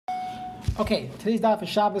Okay, today's daf is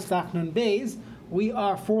Shabbos daf Nun Beis. We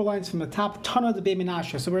are 4 lines from the top, Tana de Bei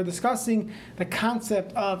Menashe. So we're discussing the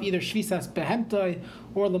concept of either Shvisas Behemtoi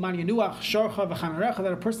or Laman Yenuach, Shorcha, V'chanarecha,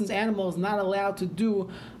 that a person's animal is not allowed to do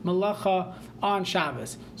malacha on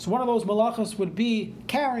Shabbos. So one of those malachas would be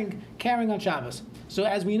carrying on Shabbos. So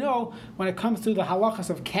as we know, when it comes to the halachas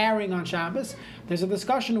of carrying on Shabbos, there's a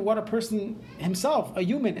discussion of what a person himself, a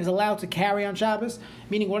human, is allowed to carry on Shabbos,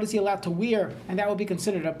 meaning what is he allowed to wear, and that would be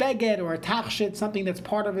considered a beged or a tachshit, something that's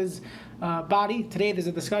part of his body. Today there's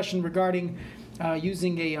a discussion regarding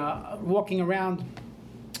using walking around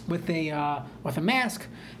with a mask.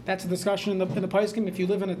 That's a discussion in the Poskim. If you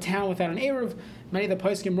live in a town without an Eruv, many of the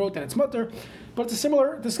Poskim wrote that it's mutter, but it's a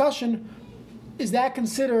similar discussion. Is that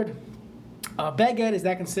considered a beged? Is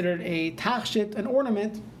that considered a tachshit, an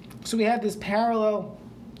ornament? So we have this parallel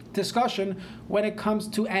discussion when it comes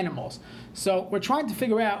to animals. So we're trying to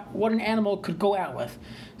figure out what an animal could go out with.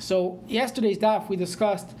 So yesterday's daf we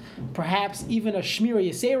discussed perhaps even a shmira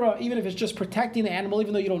yisera, even if it's just protecting the animal,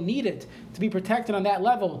 even though you don't need it to be protected on that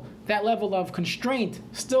level of constraint,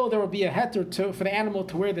 still there will be a heter for the animal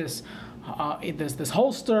to wear this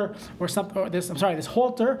holster or this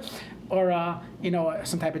halter or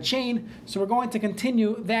some type of chain. So we're going to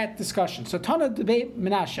continue that discussion. So Tana Debei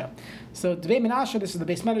Menashe. So Debei Menashe, this is the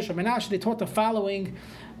base medrash of Menashe. They taught the following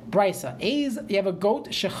brisa: you have a goat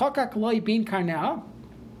shechakak loy bin karnea.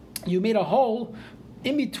 You made a hole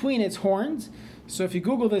in between its horns. So if you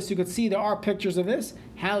Google this, you could see there are pictures of this.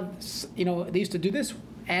 How they used to do this,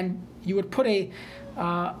 and you would put a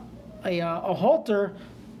halter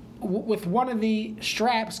with one of the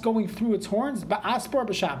straps going through its horns, ba'aspor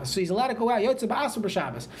b'Shabbos. So he's allowed to go out yotze ba'aspor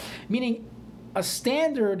b'Shabbos, meaning a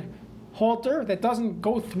standard halter that doesn't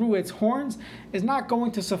go through its horns is not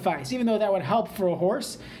going to suffice, even though that would help for a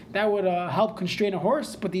horse, that would help constrain a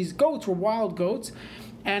horse. But these goats were wild goats,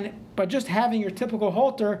 and by just having your typical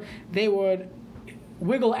halter, they would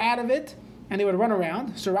wiggle out of it and they would run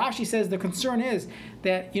around. So Rashi says the concern is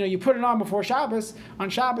that you put it on before Shabbos.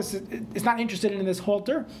 On Shabbos, it's not interested in this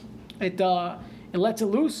halter. It lets it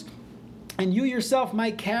loose, and you yourself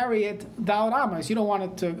might carry it daled amas. You don't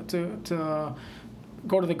want it to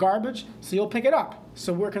go to the garbage, so you'll pick it up.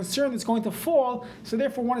 So we're concerned it's going to fall, so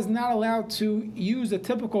therefore one is not allowed to use a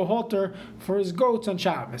typical halter for his goats on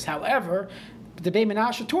Shabbos. However, the Bei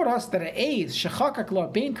Menashe taught us that an eiz shechakak lo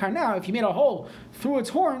bein karnea, if you made a hole through its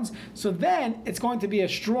horns, so then it's going to be a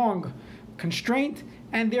strong constraint,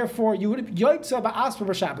 and therefore you would yotza ba'aspor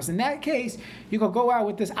b'Shabbos. In that case, you could go out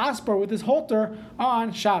with this aspor, with this halter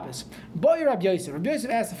on Shabbos. Boy Rabbi Yosef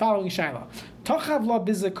asked the following shaila: Tochav lo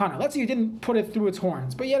bizakana. Let's say you didn't put it through its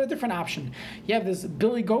horns, but you had a different option. You have this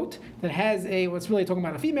billy goat that has what's really talking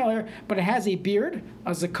about a female here, but it has a beard,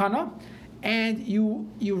 a zakana, and you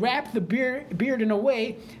wrap the beard in a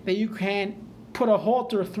way that you can put a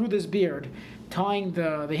halter through this beard, tying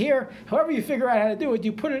the hair. However you figure out how to do it,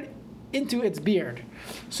 you put it into its beard.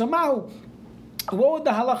 So now, what would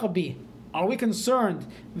the halacha be? Are we concerned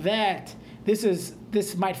that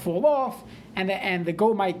this might fall off and the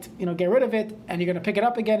goat might get rid of it and you're going to pick it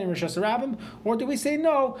up again in Rosh Hashanah? Or do we say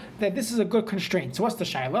no, that this is a good constraint? So what's the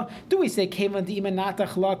shaila? Do we say kevan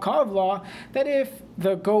di'imenatach la kavla, that if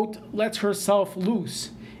the goat lets herself loose,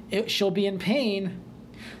 she'll be in pain?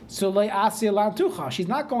 So she's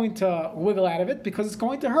not going to wiggle out of it because it's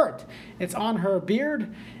going to hurt. It's on her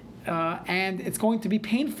beard, and it's going to be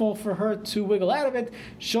painful for her to wiggle out of it.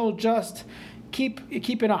 She'll just keep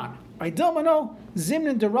it on. Right? Dilmano,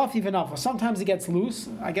 zimnin derafi v'nafa. Sometimes it gets loose.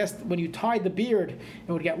 I guess when you tied the beard,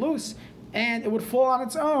 it would get loose, and it would fall on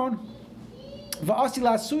its own. V'asi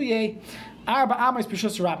lasuye arba amas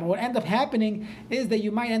b'shus rabim. What end up happening is that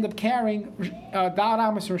you might end up carrying da'ar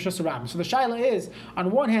amas b'shus rabim. So the shaila is, on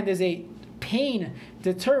one hand, there's a pain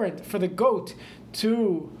deterrent for the goat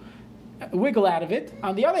to wiggle out of it.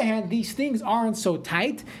 On the other hand, these things aren't so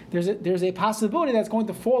tight. There's a possibility that's going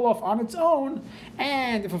to fall off on its own,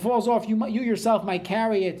 and if it falls off, you yourself might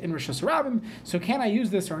carry it in Rosh Hashanah. So can I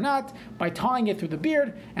use this or not by tying it through the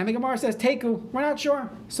beard? And the Gemara says, Teku, we're not sure,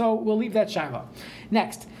 so we'll leave that shaila.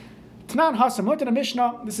 Next, Tanan Hasam, look at the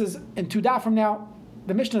Mishnah. This is in 2 daf from now.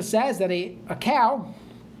 The Mishnah says that a cow,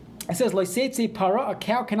 it says, para, a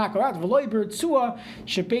cow cannot go out. It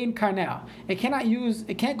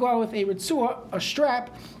can't go out with a ritzua, a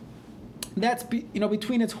strap that's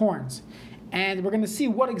between its horns. And we're going to see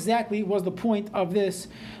what exactly was the point of this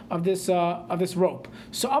rope.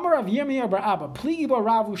 So Amar Rav Yirmiyah bar Abba, Pligi bar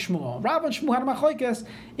Rav Shmuel. Rav and Shmuel had a machlokes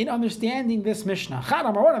in understanding this Mishnah. Chad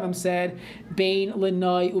Amar, one of them said, Bein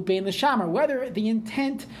l'noi ubein l'shamar, whether the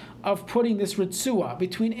intent of putting this ritzua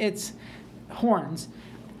between its horns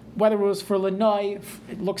whether it was for Lenoi,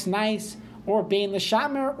 it looks nice, or Bein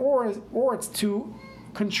L'Shamer, or it's to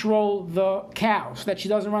control the cow so that she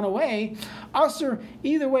doesn't run away. Usher,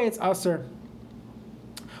 either way, it's usher.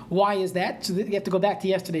 Why is that? So you have to go back to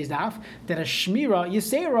yesterday's daf, that a shmira,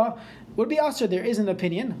 yisera, would be usher. There is an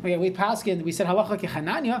opinion. Okay, we said halacha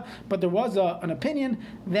kechananya, but there was an opinion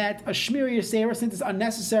that a shmira yisera, since it's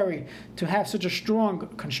unnecessary to have such a strong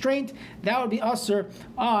constraint, that would be usher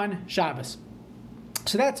on Shabbos.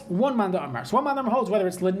 So that's one man Amar. So one man Amar holds whether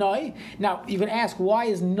it's Lenoi. Now, you can ask, why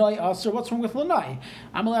is Noi Asr? What's wrong with Lenoi?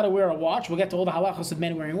 I'm allowed to wear a watch. We'll get to all the halachas of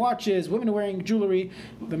men wearing watches, women wearing jewelry.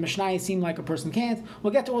 The Mishnah seem like a person can't.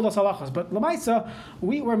 We'll get to all those halachas. But Lamaisa,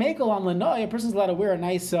 we're makel on Lenoi. A person's allowed to wear a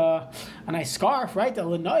nice scarf, right? A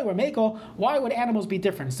Lenoi, we're makel. Why would animals be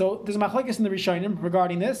different? So there's a machlekes in the Rishonim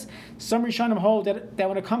regarding this. Some Rishonim hold that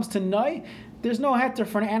when it comes to Noi, there's no heter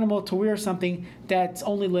for an animal to wear something that's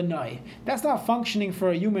only lenoi. That's not functioning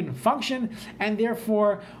for a human function, and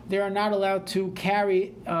therefore they are not allowed to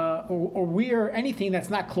carry or wear anything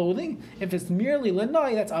that's not clothing. If it's merely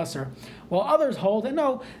lenoi, that's usher. While others hold and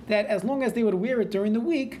know that as long as they would wear it during the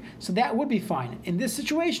week, so that would be fine. In this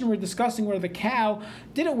situation, we're discussing where the cow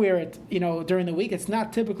didn't wear it, during the week. It's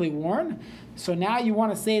not typically worn. So now you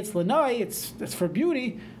want to say it's lenoi, it's for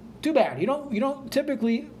beauty. Too bad. You don't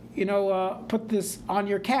typically put this on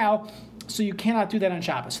your cow, so you cannot do that on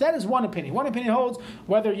Shabbos. So that is one opinion. One opinion holds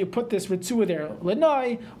whether you put this ritzua there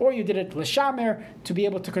lenoi or you did it l'shamer to be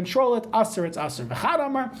able to control it, aser, it's aser. V'chad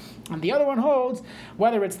amar, and the other one holds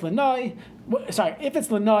whether it's lenoi. If it's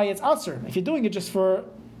lenoi, it's aser. If you're doing it just for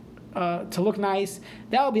to look nice,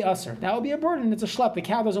 that will be aser. That will be a burden. It's a schlep. The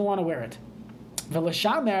cow doesn't want to wear it.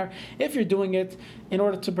 V'l'shamer, if you're doing it in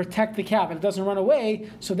order to protect the cow, that it doesn't run away,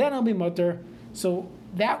 so then it'll be mutter. So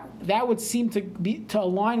that would seem to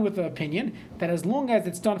align with the opinion that as long as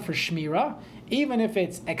it's done for shmira, even if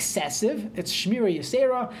it's excessive, it's shmira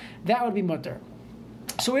yisera, that would be mutter.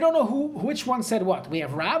 So we don't know which one said what. We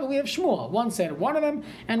have Rav and we have Shmuel. One said one of them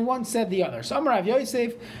and one said the other. So Amar Rav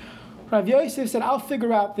Yosef said, I'll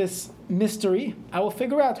figure out this mystery. I will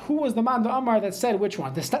figure out who was the man the Amar that said which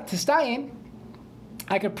one. Testayim,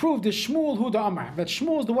 I could prove the Shmuel Hu da Amar, that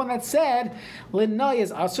Shmuel is the one that said Linai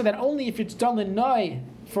is asur, that only if it's done Linai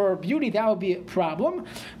for beauty, that would be a problem.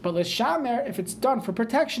 But L'shamer, if it's done for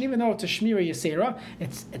protection, even though it's a Shmira Yasera,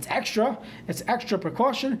 it's extra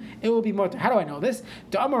precaution, it will be mutter. How do I know this?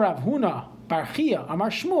 The Amar Rav Huna Bar Chia Amar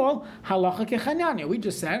Shmuel halacha kechananya. We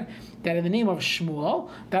just said that in the name of Shmuel,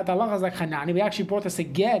 that the halacha is like Hanani. We actually brought this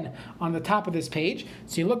again on the top of this page.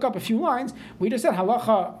 So you look up a few lines. We just said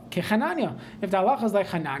halacha kechananya. If the halacha is like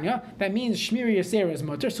Hananya, that means Shmira Yasera is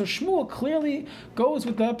mutter. So Shmuel clearly goes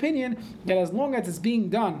with the opinion that as long as it's being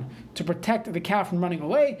done to protect the cow from running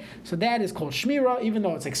away, so that is called Shmira. Even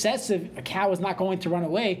though it's excessive, a cow is not going to run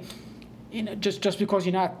away. Just because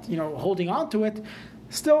you're not holding on to it,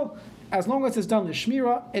 still, as long as it's done the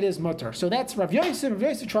shmira, it is mutter. So that's Rav Yosef. Rav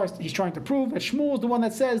Yosef he's trying to prove that Shmuel is the one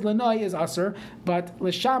that says Lenoi is aser, but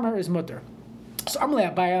L'shamer is mutter. So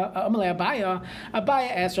Amalei Abaya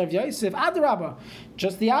asked Rav Yosef, Adarabba,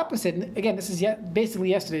 just the opposite. And again, this is basically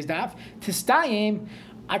yesterday's daf. Tistayim,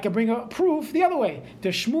 I can bring a proof the other way. The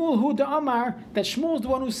Shmuel Hu da Amar, that Shmuel is the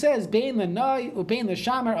one who says Bein Lenoi Ubein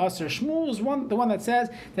L'shamer aser. Shmuel is the one that says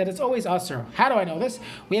that it's always aser. How do I know this?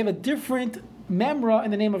 We have a different memra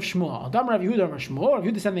in the name of Shmuel. Dam Rav Yehuda Amar Shmuel. Rav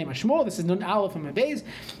Yehuda said the name of Shmuel. This is Nun Aleph and Mebez.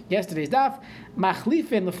 Yesterday's daf.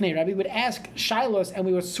 Machlifin Lefnei Rabbi would ask Shilos, and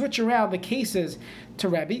we would switch around the cases to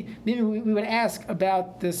Rabbi. Maybe we would ask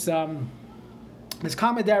about this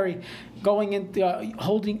commentary going into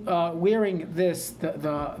wearing this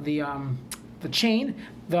the chain,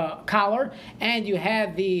 the collar, and you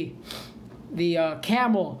had the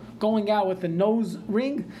camel going out with the nose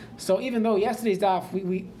ring. So even though yesterday's daf,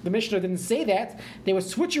 the Mishnah didn't say that, they would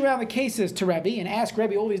switch around the cases to Rebbe and ask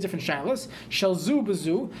Rebbe all these different shilas. Shalzu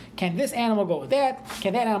bazu, can this animal go with that?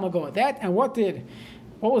 Can that animal go with that? And what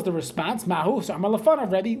was the response? Mahu. So Amar Lefan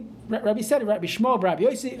of Rebbe said, Rabbi Shmuel Rabbi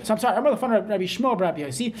Yossi. So I'm sorry, Amar Lefan of Rabbi Shmuel Rabbi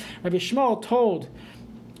Yossi. Rabbi Shmuel told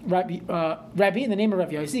Rabbi in the name of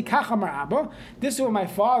Rabbi Yossi, Kach Amar Abba. This is what my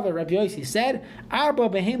father Rabbi Yossi said. Arba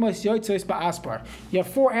behemos yotzos ba'aspar. You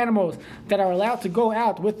have 4 animals that are allowed to go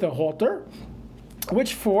out with the halter.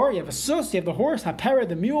 Which 4? You have a sus, you have the horse, hapera,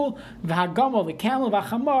 the mule, v'hagamol, the camel,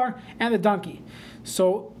 v'chamar, and the donkey.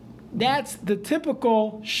 So that's the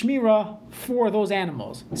typical shmira for those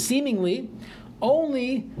animals. Seemingly,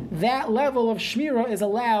 only that level of shmira is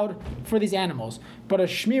allowed for these animals. But a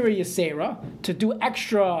shmira yasera, to do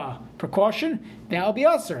extra precaution, that will be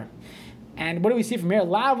usher. And what do we see from here?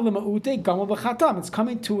 It's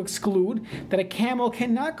coming to exclude that a camel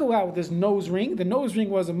cannot go out with his nose ring. The nose ring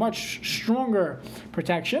was a much stronger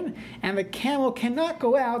protection, and the camel cannot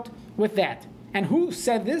go out with that. And who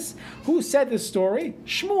said this? Who said this story?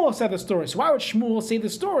 Shmuel said the story. So why would Shmuel say the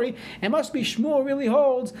story? It must be Shmuel really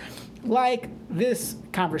holds like this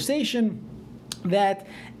conversation that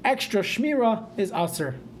extra shmira is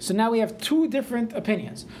aser. So now we have two different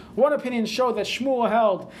opinions. One opinion showed that Shmuel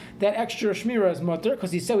held that extra shmira is mutter,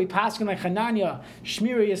 because he said we paskin like Hananya,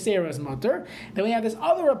 shmira yasera is mutter. Then we have this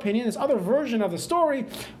other opinion, this other version of the story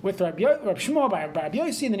with Rabbi Shmuel by Rabbi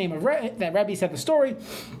Yossi in the name of that Rabbi said the story,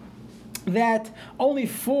 that only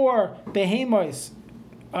 4 behemoths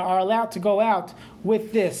are allowed to go out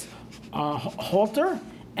with this halter,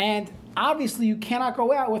 and obviously you cannot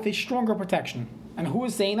go out with a stronger protection. And who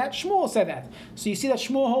is saying that? Shmuel said that. So you see that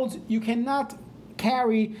Shmuel holds you cannot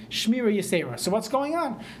carry Shmira Yisera. So what's going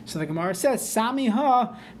on? So the Gemara says,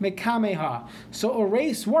 Samiha Mekameha. So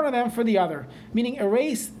erase one of them for the other. Meaning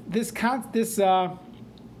erase this proof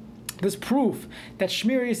that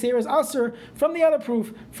Shmira Yisera is Aser from the other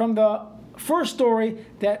proof, from the first story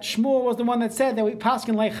that Shmuel was the one that said that we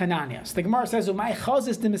paskin like Hananiah. So the Gemara says,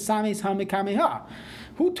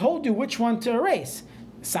 who told you which one to erase?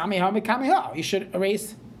 Samiha Mekameha. You should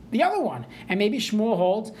erase the other one. And maybe Shmuel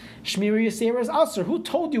holds Shmira Yisera is Aser. Who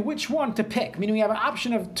told you which one to pick? Meaning we have an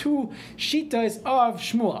option of 2 shitas of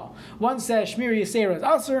Shmuel. One says Shmira Yisera is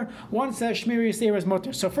Aser, one says Shmira Yisera is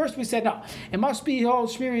Mutter. So first we said, no, it must be hold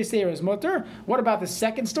Shmira Yisera is Mutter. What about the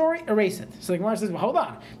second story? Erase it. So the Gemara says, well, hold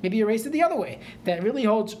on. Maybe erase it the other way. That really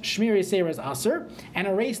holds Shmira Yisera is Aser, and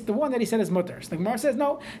erase the one that he said is Mutter. So the Gemara says,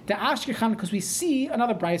 no, the Ashkechan, because we see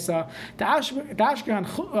another brisa, the Ashkechan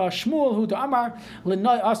Shmuel who the Amar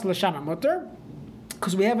L'noi Aser L'shana Mutter.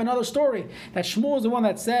 Because we have another story that Shmuel is the one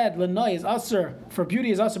that said L'noi is Aser, for beauty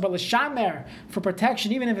is Aser, but L'shamer, for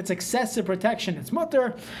protection, even if it's excessive protection, it's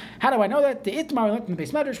Mutter. How do I know that? The Itmar, we learned in the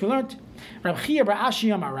base medrash, we learned Rav Chia bar Ashi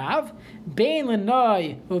Amarav, Bein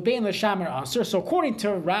L'noi, Bein L'shamer Aser. So according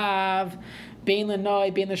to Rav, Bein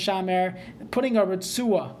L'noi, Bein L'shamer, putting a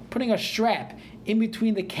ritzua, putting a strap in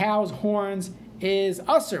between the cow's horns is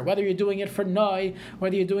Aser, whether you're doing it for Noi,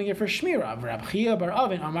 whether you're doing it for Shmira. Rav Chia bar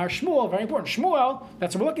Avin Amar Shmuel, very important. Shmuel,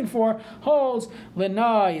 that's what we're looking for, holds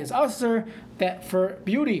L'noi is Aser, that for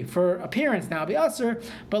beauty, for appearance, now be Aser,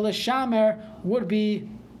 but L'shamer would be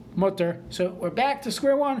Mutter. So we're back to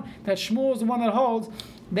square one, that Shmuel is the one that holds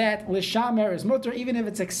that L'shamer is Mutter, even if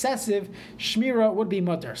it's excessive, Shmira would be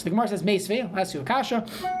Mutter. So the Gemara says, Meisvei, I'll ask you a kasha.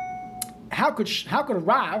 How could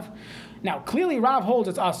Rav, now clearly Rav holds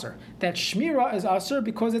it's Aser, that Shmira is Aser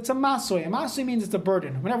because it's a Masoy. A Masoy means it's a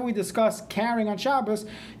burden. Whenever we discuss carrying on Shabbos,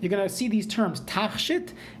 you're going to see these terms,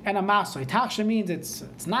 Tachshit and a Masoy. Tachshit means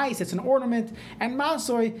it's nice, it's an ornament, and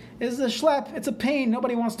Masoy is a schlep, it's a pain,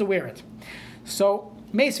 nobody wants to wear it. So,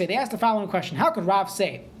 Meisvei, they asked the following question, how could Rav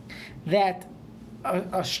say that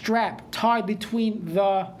a strap tied between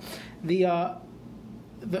the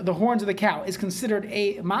horns of the cow is considered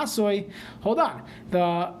a masoy? Hold on.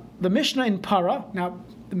 The Mishnah in Para, now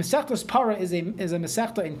the Masechtas Para is a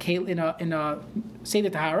Masechta in a Seder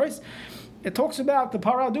Taharos. It talks about the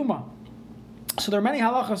Para Aduma. So there are many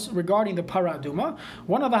halachas regarding the Para Aduma.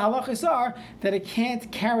 One of the halachas are that it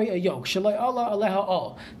can't carry a yoke. Shalai Allah aleha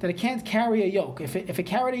ol. That it can't carry a yoke. If it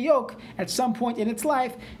carried a yoke at some point in its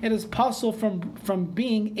life, it is possible from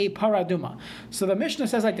being a Para Aduma. So the Mishnah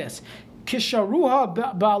says like this.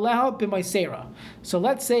 Kisharuha ba'aleha b'maisera. So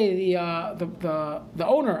let's say the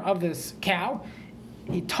owner of this cow,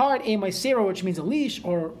 he tied a maisera, which means a leash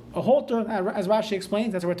or a halter, as Rashi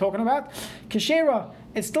explains. That's what we're talking about. Kishera,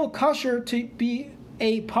 it's still kosher to be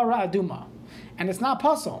a para aduma, and it's not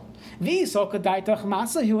possible. And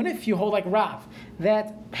if you hold like Rav,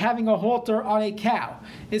 that having a halter on a cow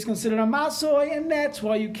is considered a masoy, and that's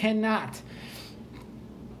why you cannot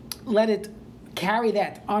let it carry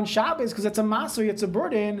that on Shabbos because it's a masoy, it's a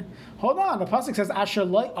burden. Hold on, the pasuk says Asher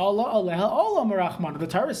loy Allah aleha olam merachman. The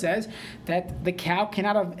Torah says that the cow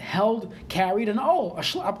cannot have carried an ol, a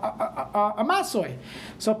masoy.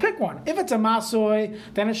 So pick one. If it's a masoy,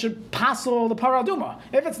 then it should passel the paraduma.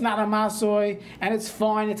 If it's not a masoy and it's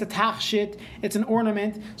fine, it's a tachshit, it's an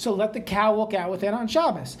ornament, so let the cow walk out with it on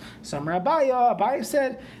Shabbos. Some Abaye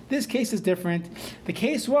said this case is different. The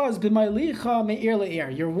case was b'maylicha me'ir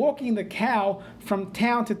le'ir. You're walking the cow from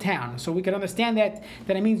town to town. So we can understand that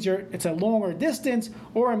it means it's a longer distance,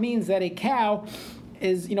 or it means that a cow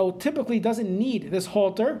is, typically doesn't need this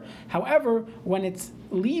halter. However, when it's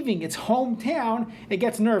leaving its hometown, it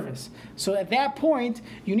gets nervous. So at that point,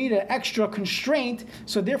 you need an extra constraint.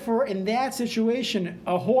 So therefore, in that situation,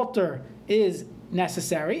 a halter is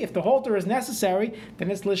necessary. If the halter is necessary,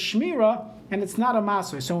 then it's lishmira and it's not a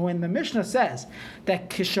masoy. So when the Mishnah says that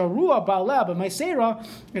kisharua ba'aleh b'maisera,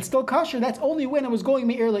 it's still kosher, that's only when it was going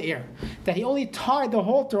me'ir le'ir. That he only tied the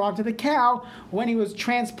halter onto the cow when he was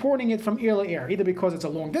transporting it from ear le'ir, either because it's a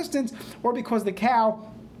long distance or because the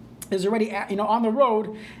cow is already on the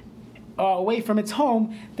road away from its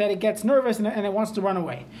home, that it gets nervous and it wants to run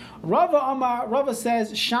away. Rava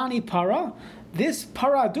says shani para. This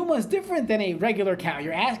para aduma is different than a regular cow.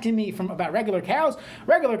 You're asking me about regular cows.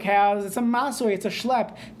 Regular cows, it's a masoy, it's a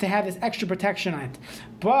schlep to have this extra protection on it.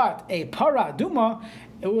 But a para aduma,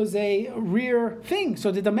 it was a rare thing.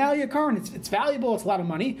 So the Damalia Karn, it's valuable, it's a lot of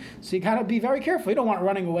money. So you gotta be very careful. You don't want it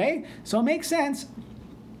running away. So it makes sense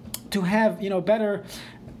to have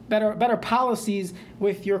better policies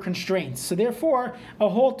with your constraints. So therefore, a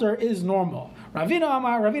halter is normal.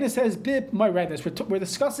 Ravina says, "Bib Meredas." We're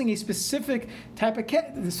discussing a specific type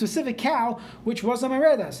of specific cow, which was a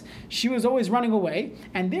Meredas. She was always running away,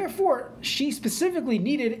 and therefore she specifically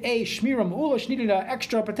needed a shmira ma'ula. She needed an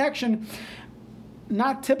extra protection,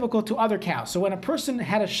 not typical to other cows. So when a person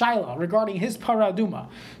had a shaila regarding his para aduma,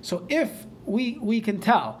 so if we can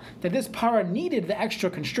tell that this para needed the extra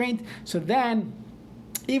constraint, so then,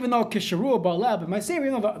 even though kisharua ba'aleh b'maisera,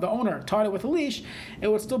 even though the owner tied it with a leash, it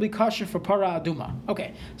would still be kosher for para aduma.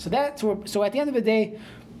 Okay, so at the end of the day,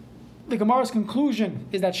 the Gemara's conclusion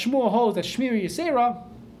is that Shmuel holds that shmira yisera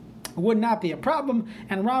would not be a problem,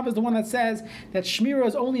 and Rav is the one that says that shmira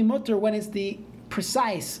is only mutter when it's the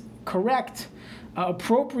precise, correct,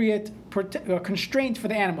 appropriate constraint for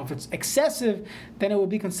the animal. If it's excessive, then it will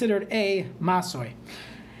be considered a masoy.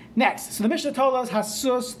 Next, so the Mishnah told us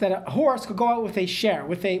hasus, that a horse could go out with a share,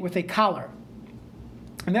 with a collar.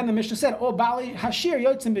 And then the Mishnah said, "Oh, bali hashir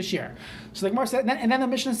yotzim b'shir." So the Gemara said, and then the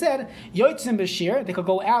Mishnah said, "Yotzim b'shir." They could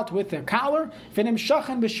go out with their collar, v'nim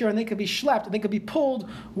shachan b'shir, and they could be schlepped, they could be pulled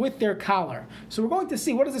with their collar. So we're going to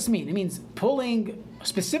see, what does this mean? It means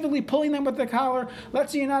specifically pulling them with the collar.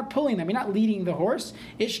 Let's say you're not pulling them, you're not leading the horse.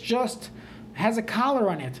 It's just has a collar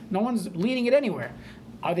on it. No one's leading it anywhere.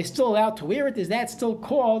 Are they still allowed to wear it? Is that still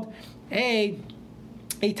called a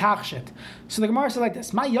tachshet? So the Gemara says like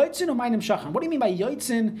this: "My yotzin or meinim shachan." What do you mean by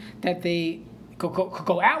yotzin, that they could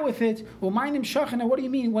go out with it? Well, meinim shachan. And what do you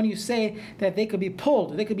mean when you say that they could be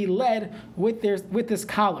pulled, they could be led with this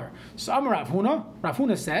collar? So Amar Rav Huna. Rav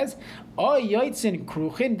Huna says, "Oh, yotzin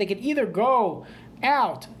kruchin." They could either go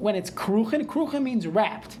out when it's kruchin. Kruchin means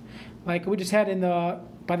wrapped, like we just had in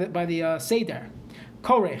by the seder.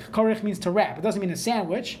 Korech means to wrap. It doesn't mean a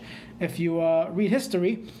sandwich. If you read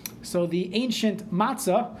history, so the ancient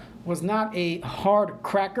matzah was not a hard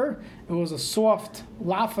cracker. It was a soft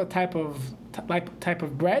lafa type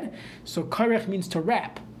of bread. So korech means to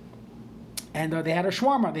wrap. And they had a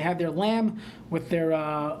shawarma. They had their lamb with their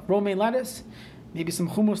romaine lettuce, maybe some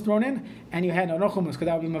hummus thrown in, and you had no hummus because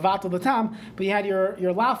that would be mavatal the tam. But you had your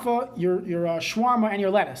lafa, your shawarma, and your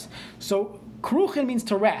lettuce. So kruchin means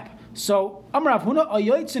to wrap. So Amar Rav Huna, a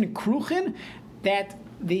yotzin kruchin, that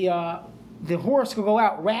the horse could go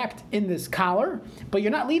out wrapped in this collar, but you're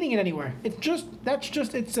not leading it anywhere. It's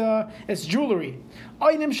jewelry.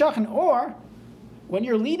 Or when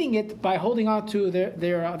you're leading it by holding on to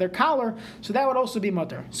their collar, so that would also be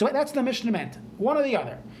mutter. So that's the Mishnah meant. One or the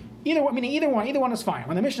other. Either one is fine.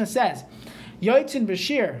 When the Mishnah says yotzin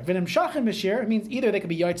b'shir, v'nimshachin b'shir, it means either they could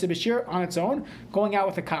be yotzin b'shir on its own, going out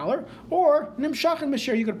with a collar, or nimshachin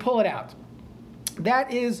b'shir, you could pull it out.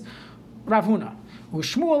 That is Rav Huna.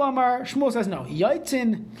 Shmuel Amar, Shmuel says no.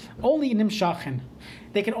 Yotzin only nimshachin.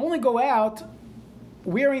 They can only go out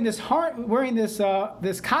wearing this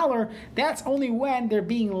collar. That's only when they're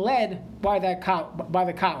being led by the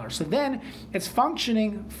collar. So then it's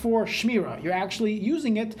functioning for shmira. You're actually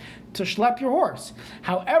using it to schlep your horse.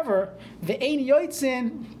 However, the ein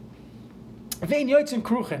yotzin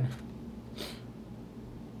kruchin.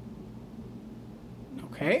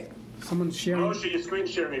 Okay, someone's sharing. Moshe, your screen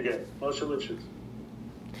sharing again. Moshe Lipschitz.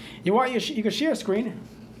 You can share a screen.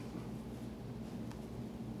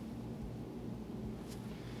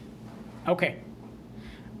 Okay,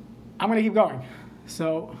 I'm going to keep going.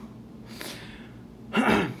 So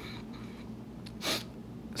the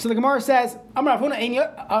Gemara says, "Amar Rav Huna ein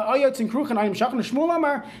yotzin kruchin ayim shachin." Shmuel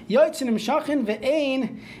Amar yotzin im shachin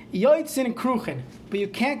ve'ein yotzin kruchin. But you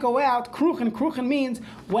can't go out kruchin. Kruchin means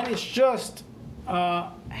when it's just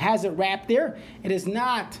has it wrapped there. It is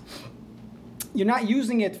not. You're not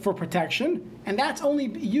using it for protection, and that's only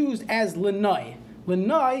used as lenoi.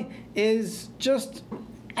 Lenoi is just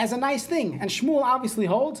as a nice thing, and Shmuel obviously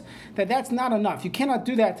holds that that's not enough. You cannot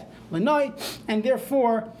do that lenoi, and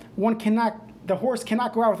therefore the horse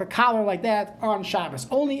cannot go out with a collar like that on Shabbos,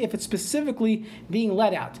 only if it's specifically being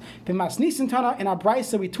let out. In our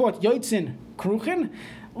brisa we taught yotzin kruchin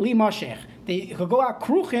limashech. They could go out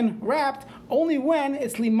kruchin wrapped only when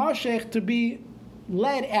it's limashech to be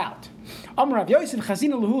led out.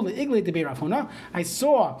 I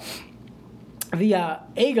saw the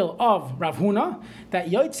egel of Rav Huna that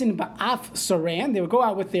yotzin ba'af saran. They would go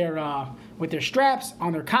out with their straps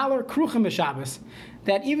on their collar, kruchim b'Shabbos.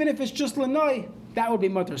 That even if it's just lanoi, that would be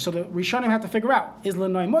mutter. So the Rishonim have to figure out, is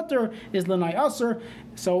lanoi mutter, is lanoi aser?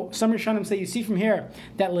 So some Rishonim say, you see from here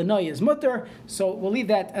that lanoi is mutter. So we'll leave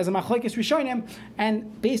that as a machlokes Rishonim.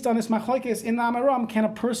 And based on this machlokes in the Amaram, can a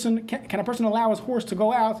person allow his horse to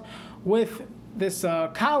go out with this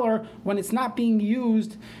collar when it's not being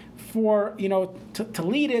used for, to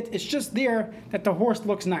lead it? It's just there that the horse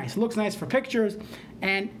looks nice. It looks nice for pictures,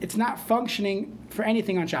 and it's not functioning for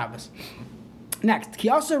anything on Shabbos. Next,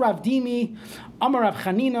 Kiyasa Rav Dimi, Amar Rav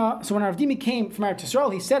Chanina. So when Rav Dimi came from Eretz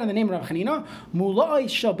Yisrael, he said in the name of Rav Chanina, Muloi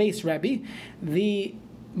shel beis Rebbe, the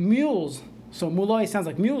mules. So muloi sounds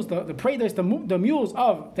like mules. The prados, the mules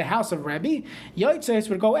of the house of Rebbe, Yotzes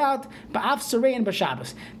would go out ba'af sarei and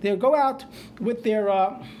b'Shabbos. They would go out with their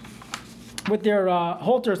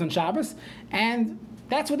halters on Shabbos, and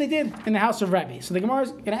that's what they did in the house of Rebbe. So the Gemara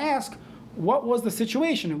is going to ask, what was the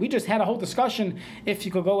situation? We just had a whole discussion if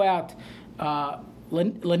you could go out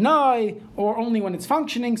lanai or only when it's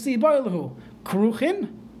functioning. See, boilahu kruchin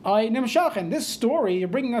ay nimshachen. This story, you're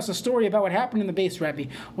bringing us a story about what happened in the Beis Rebbe.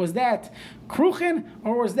 Was that kruchin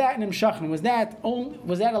or was that nimshachen? Was that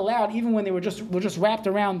allowed even when they were just wrapped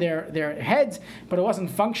around their heads, but it wasn't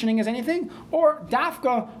functioning as anything? Or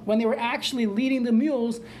dafka, when they were actually leading the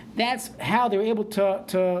mules, that's how they were able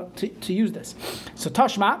to use this. So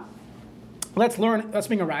Tashma, let's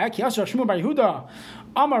bring a raya. Ki Asher Shmuel bar Yehuda,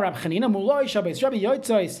 Amar Rab Chanina, Muloi Shabbos Rebbe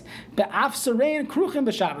Yotzos be'af sarein kruchim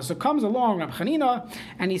b'Shabbos. So comes along Rab Chanina,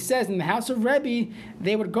 and he says in the house of Rebbe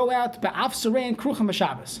they would go out be'af sarein kruchim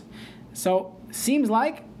b'Shabbos. So seems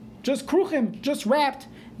like just kruchim, just wrapped,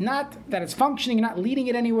 not that it's functioning, not leading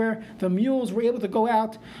it anywhere. The mules were able to go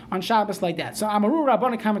out on Shabbos like that. So Amaru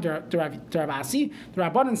Rabbanan comment to Rav Asi. The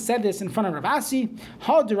Rabbanan said this in front of Rav Asi.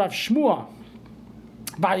 Ha de Rav Shmuel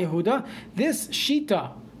bar Yehuda. This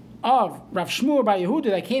shita of Rav Shmuel bar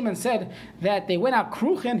Yehuda that came and said that they went out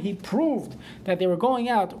kruchen, he proved that they were going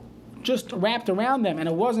out just wrapped around them and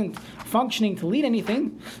it wasn't functioning to lead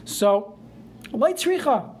anything. So, light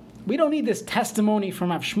tzricha. We don't need this testimony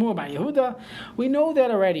from Rav Shmuel bar Yehuda. We know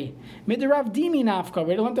that already. Mid Rav Dimi nafka.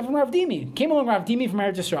 We learned that from Rav Dimi. Came along Rav Dimi from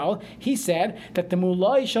Eretz Yisrael. He said that the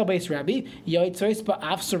mulai shel beis Rebbe yotzos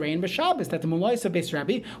ba'af sarein b'Shabbos. That the mulai shel beis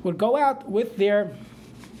Rebbe would go out with their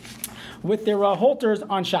halters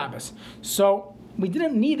on Shabbos. So we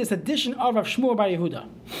didn't need this addition of Rav Shmuel bar Yehuda.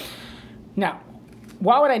 Now,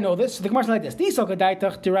 why would I know this? The Gemara is like this: to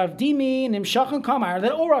Rav Dimi nimshachan kamar.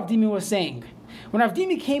 That all Rav Dimi was saying. When Rav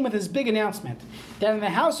Dimi came with his big announcement that in the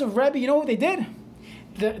house of Rebbe, you know what they did?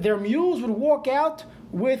 Their mules would walk out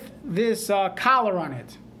with this collar on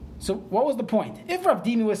it. So what was the point? If Rav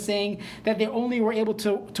Dimi was saying that they only were able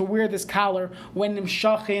to wear this collar when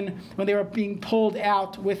nimshachin, when they were being pulled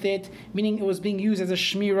out with it, meaning it was being used as a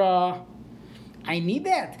shmirah, I need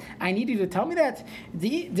that. I need you to tell me that.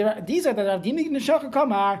 These are the Rav Dimi nimshachin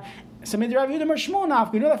kamar. So maybe Rav Yehuda Mar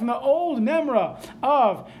Shmuel. We know that from the old memra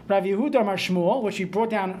of Rav Yehuda Mar Shmuel, which we brought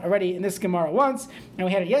down already in this Gemara once, and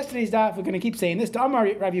we had it yesterday's daf. We're going to keep saying this. To Amar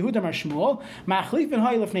Rav Yehuda Mar Shmuel, Ma'achlif and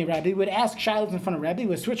Hoylefnei Rabbi. We would ask shilas in front of Rabbi. We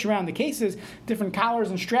would switch around the cases, different collars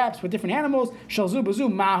and straps with different animals. Shalzu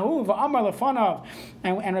bazu mahu va'amar lefanav.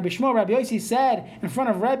 And Rabbi Shmuel, Rabbi Yossi said in front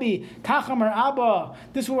of Rabbi, Tachamar Abba.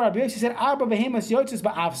 This is where Rabbi Yossi said, Abba behemas yotzes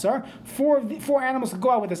ba'afsar. Four animals could go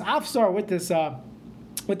out with this afsar,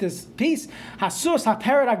 with this piece. Hasus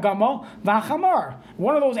haperet agamo v'achamar.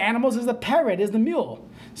 One of those animals is the parrot, is the mule.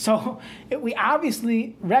 So we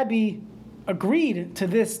obviously, Rebbe agreed to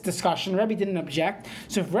this discussion. Rebbe didn't object.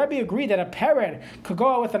 So if Rebbe agreed that a parrot could go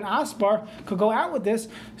out with an aspar, could go out with this,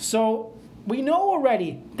 so we know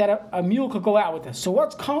already that a mule could go out with this. So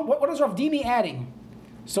what is Rav Dimi adding?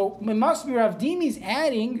 So it must be Rav Dimi's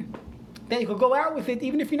adding that you could go out with it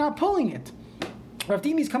even if you're not pulling it. Rav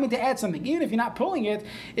Dimi is coming to add something. Even if you're not pulling it,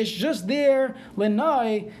 it's just there,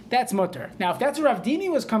 lenai, that's mutter. Now, if that's what Rav Dimi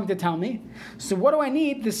was coming to tell me, so what do I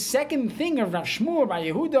need? The second thing of Rav Shmuel bar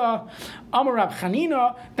Yehuda, Amar Rav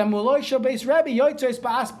Chanina, that muloi shel beis Rebbe yotzos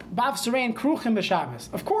ba'af sarein kruchim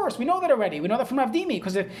b'Shabbos. Of course, we know that already. We know that from Rav Dimi,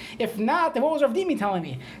 because if not, then what was Rav Dimi telling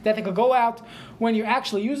me? That they could go out when you're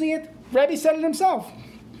actually using it? Rebbe said it himself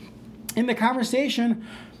in the conversation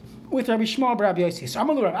with Rabbi Shmuel bar Rabbi Yossi. So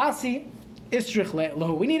Amalu Rav Asi, istrich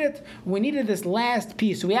lehu. We need it. We needed this last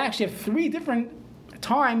piece. So we actually have three different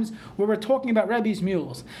times where we're talking about Rebbe's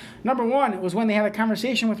mules. Number one, it was when they had a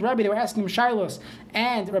conversation with Rebbe. They were asking him shilos,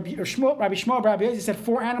 and Rabbi Shmuel, Rabbi Yossi said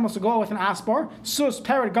 4 animals to go with an aspar. Sus,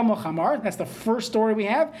 parrot, gamel, chamar. That's the first story we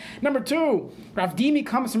have. Number two, Rav Dimi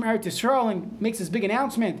comes from Eretz Yisrael and makes this big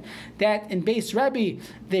announcement that in Beis Rebbe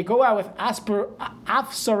they go out with aspar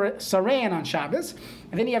sarein on Shabbos.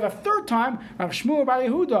 And then you have a third time, Rav Shmuel Bar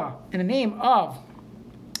Yehuda, in the name of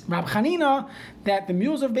Rab Chanina, that the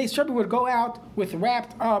mules of Beis Rebbe would go out with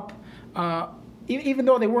wrapped up, even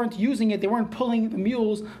though they weren't using it, they weren't pulling the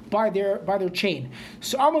mules by their chain.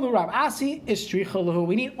 So Amalu Rab Asi is Strichalahu.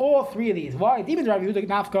 We need all three of these. Why? Even Rabbi Yehuda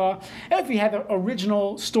Nafka, if we had the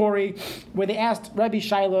original story where they asked Rabbi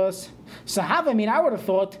Shilos, Sahava, I would have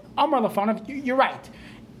thought, Amar Lafanav, you're right.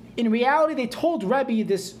 In reality, they told Rebbe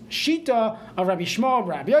this shita of Rabbi Shmuel,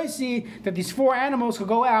 Rabbi Yossi, that these 4 animals could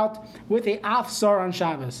go out with a afsar on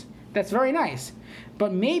Shabbos. That's very nice.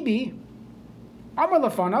 But maybe, Amar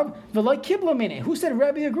Lafanav, v'lo kibla mineh. Who said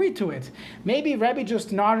Rebbe agreed to it? Maybe Rebbe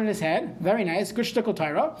just nodded his head, very nice, good shtickle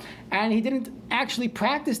Torah, and he didn't actually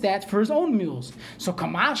practice that for his own mules. So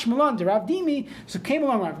Kamash Milan to Rav Dimi, so came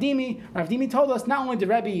along Rav Dimi. Rav Dimi told us not only did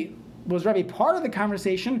was Rebbe part of the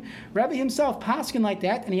conversation, Rebbe himself paskin like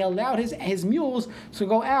that, and he allowed his mules to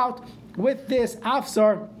go out with this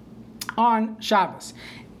afsar on Shabbos.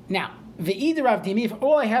 Now, the either Rav Dimi, if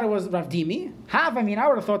all I had was Rav Dimi, I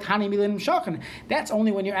would have thought Hani Milim Shachan. That's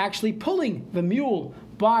only when you're actually pulling the mule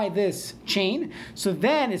by this chain. So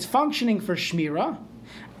then it's functioning for Shmira.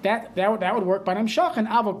 That would work by Namshach and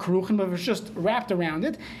Avo Kruchen, but if it's just wrapped around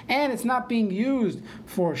it and it's not being used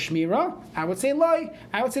for Shmira, I would say Loi.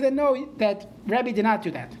 I would say that no, that Rebbe did not do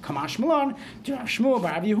that. Kamash Malon, Rav Shmuel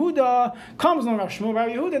Bar Yehuda comes on Rav Shmuel Bar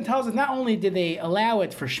Yehuda and tells us not only did they allow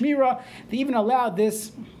it for Shmira, they even allowed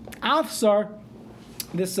this afsar,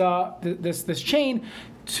 this chain,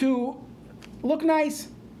 to look nice.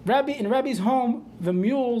 In Rebbe's home, the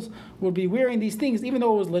mules would be wearing these things, even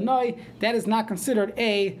though it was lenoi. That is not considered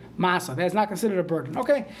a masa. That is not considered a burden.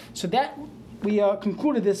 Okay, so that we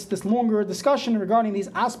concluded this longer discussion regarding these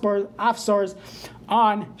afsars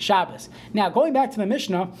on Shabbos. Now, going back to the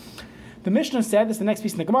Mishnah said, this is the next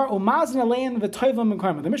piece in the Gemara,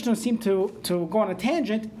 the Mishnah seemed to go on a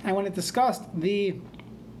tangent, and when it discussed the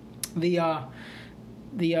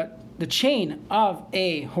chain of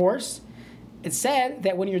a horse, it said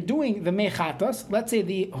that when you're doing the mechatas, let's say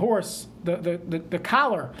the horse, the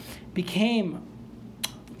collar became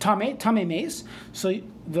tame mace, so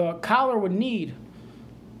the collar would need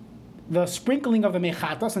the sprinkling of the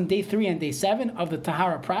mechatas on day 3 and day 7 of the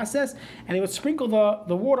tahara process, and they would sprinkle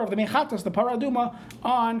the water of the mechatas, the paraduma,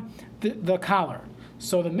 on the collar.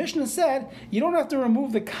 So the Mishnah said you don't have to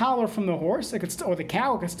remove the collar from the horse, or the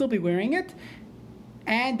cow, it can still be wearing it.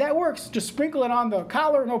 And that works. Just sprinkle it on the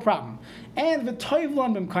collar, no problem. And the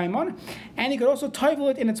toivlon b'mkaimon, and you could also toivl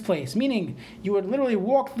it in its place, meaning you would literally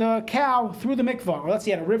walk the cow through the mikvah. Or let's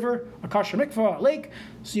say at a river, a kosher mikvah, a lake.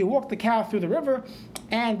 So you walk the cow through the river,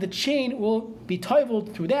 and the chain will be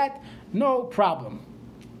toivled through that, no problem.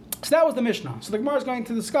 So that was the Mishnah. So the Gemara is going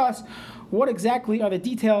to discuss what exactly are the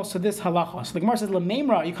details to this halacha. So the Gemara says,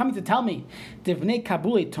 "Lememra, are you coming to tell me divnei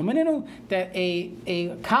kabuli tomenenu that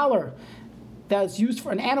a collar that's used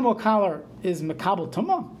for an animal collar is mekabel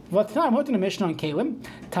tumah? V'atnai went in a Mishnah on Kalim,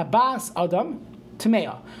 tabas adam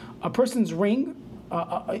tamea, a person's ring,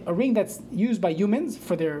 a ring that's used by humans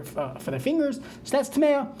for their fingers. So that's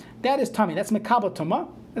tamea. That is tummy. That's mekabel tumah.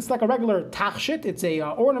 It's like a regular tachshit. It's a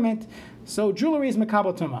ornament. So jewelry is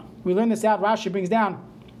mekabel tumah. We learn this out. Rashi brings down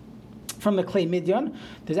from the Klei Midyan.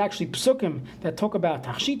 There's actually psukim that talk about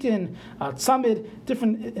tachshitin, tzamid,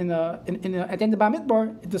 different at the end of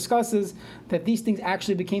Bamidbar. It discusses that these things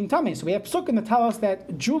actually became tamei. So we have psukim that tell us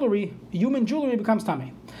that jewelry, human jewelry, becomes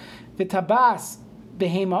tamei. The tabas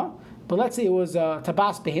behema, but let's say it was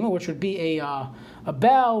tabas behema, which would be a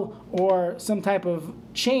bell or some type of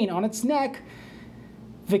chain on its neck.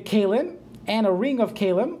 The kalim, and a ring of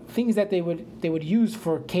kalim, things that they would use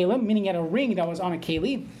for kalim, meaning at a ring that was on a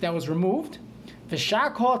keli that was removed. The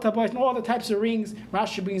shakol tabois, and all the types of rings.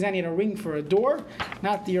 Rashi brings down, a ring for a door,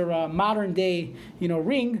 not your modern day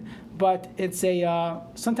ring, but it's a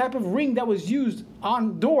some type of ring that was used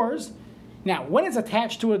on doors. Now, when it's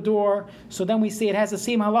attached to a door, so then we say it has the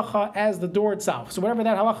same halacha as the door itself. So whatever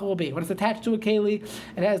that halacha will be, when it's attached to a keli,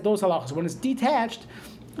 it has those halachas. When it's detached,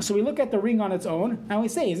 so we look at the ring on its own, and we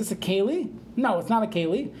say, is this a keli? No, it's not a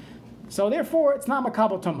keli. So therefore, it's not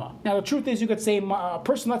makabel tumah. Now the truth is, you could say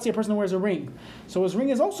let's say a person wears a ring. So his ring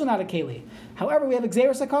is also not a keli. However, we have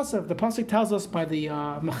Xeris HaKasav. The pasuk tells us by the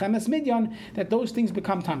Mechemes Midyan that those things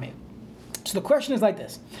become tamei. So the question is like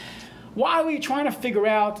this: why are we trying to figure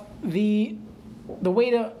out the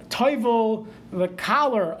way to toivel the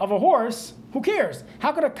collar of a horse? Who cares?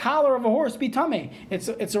 How could a collar of a horse be tummy? It's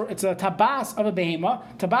a tabas of a behema.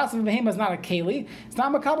 Tabas of a behema is not a keli. It's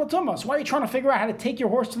not makabel tumah. So why are you trying to figure out how to take your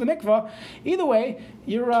horse to the mikvah? Either way,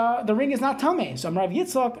 the ring is not tummy. So Rav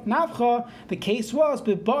Yitzchak Navcha, the case was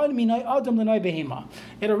b'ba'al minay adam l'nay behema.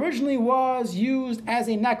 It originally was used as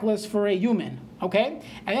a necklace for a human. Okay,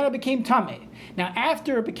 and then it became tummy. Now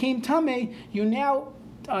after it became tummy, you now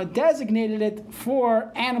designated it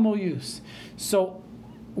for animal use. So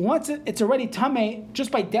once it's already tameh, just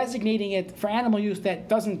by designating it for animal use, that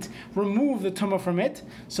doesn't remove the tumah from it.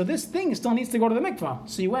 So this thing still needs to go to the mikvah.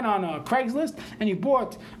 So you went on Craigslist and you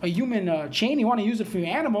bought a human chain. You want to use it for your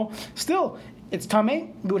animal. Still, it's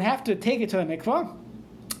tameh. You would have to take it to the mikvah.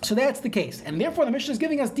 So that's the case, and therefore the Mishnah is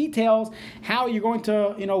giving us details how you're going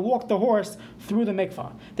to, walk the horse through the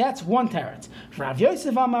mikvah. That's one teretz. For Rav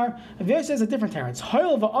Yosef Amar, Rav Yosef has a different teretz.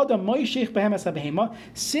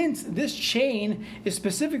 Since this chain is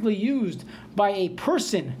specifically used by a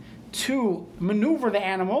person to maneuver the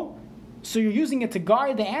animal, so you're using it to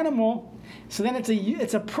guide the animal. So then it's a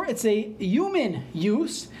human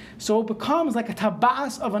use, so it becomes like a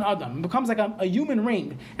tabas of an adam. It becomes like a human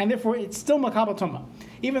ring, and therefore it's still makabel tumah.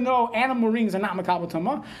 Even though animal rings are not makabel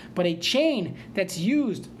tumah, but a chain that's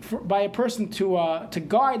used by a person to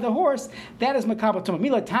guide the horse, that is makabel tumah.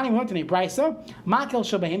 Mila tani, we went in a brisa, makel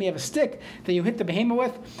shel behema, you have a stick that you hit the behema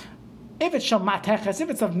with. If it's shel mateches, if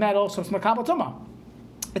it's of metal, so it's makabel tumah.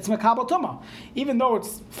 It's makabel tumah. Even though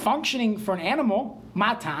it's functioning for an animal,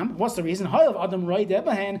 matam, what's the reason?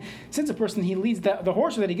 Since a person, he leads the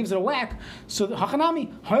horse with it, he gives it a whack. So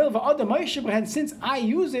hachanami, since I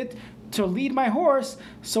use it to lead my horse,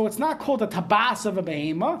 so it's not called a tabas of a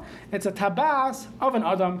behema, it's a tabas of an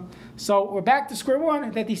adam. So we're back to square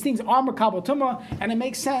one, that these things are makabel tumah, and it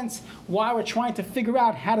makes sense why we're trying to figure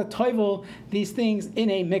out how to toivel these things in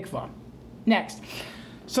a mikvah. Next.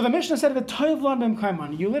 So the Mishnah said,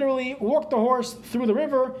 you literally walk the horse through the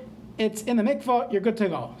river, it's in the mikvah, you're good to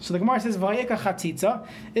go. So the Gemara says, isn't there a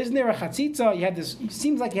chatzitza? It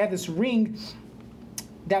seems like you had this ring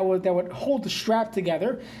that would hold the strap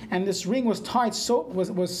together, and this ring was tied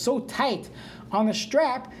was so tight on the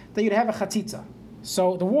strap that you'd have a chatzitza.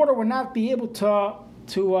 So the water would not be able to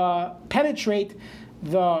penetrate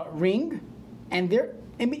the ring, and there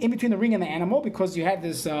in between the ring and the animal, because you had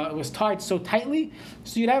this, it was tied so tightly,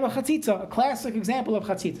 so you'd have a chatzitza, a classic example of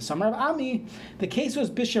chatzitza. So Rav Ami, the case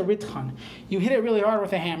was bisha ritchan. You hit it really hard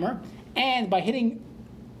with a hammer, and by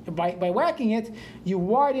whacking it, you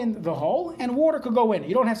widen the hole, and water could go in.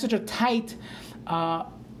 You don't have such a tight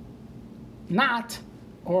knot,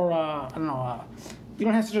 or you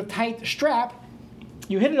don't have such a tight strap.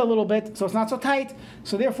 You hit it a little bit, so it's not so tight,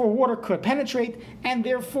 so therefore water could penetrate, and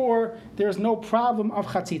therefore there's no problem of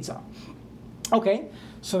chatzitza. Okay,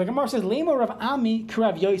 so the Gemara says, Lema Rav Ami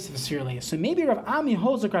Rav Yosef Sirli. So maybe Rav Ami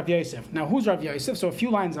holds like Rav Yosef. Now, who's Rav Yosef? So a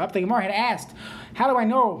few lines up, the Gemara had asked, how do I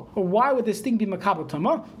know, or why would this thing be makabel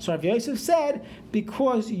tumah? So Rav Yosef said,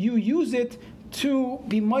 because you use it to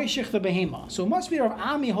be moishich the behema. So it must be Rav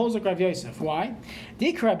Ami holds like Rav Yosef. Why?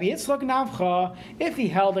 If he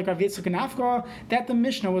held like Rav Yitzchak Nafcha, that the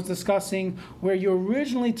Mishnah was discussing, where you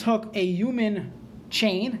originally took a human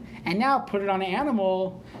chain and now put it on an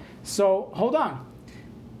animal. So hold on.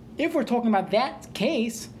 If we're talking about that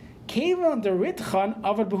case, kevan deritchan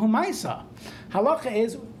avad b'humaisa. Halacha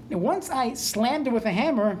is, once I slammed it with a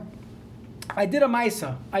hammer, I did a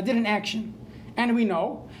maisa. I did an action. And we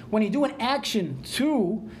know, when you do an action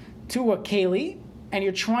to a keli, and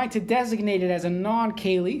you're trying to designate it as a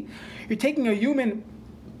non-keli, you're taking a human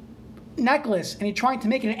necklace and you're trying to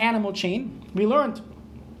make it an animal chain. We learned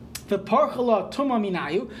the parchala tuma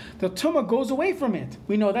minayu, the tuma goes away from it.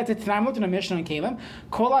 We know that the Tanam in a Mishnah in Kalim,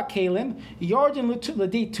 kola kalim yardin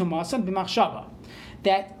l'dei tumasan b'machshava,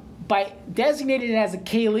 that by designating it as a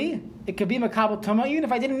keli, it could be makabel tuma, even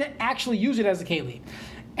if I didn't actually use it as a keli.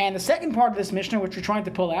 And the second part of this Mishnah, which we're trying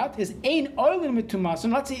to pull out, is ein oilin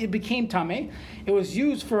mitumasan. Let's say it became tameh. It was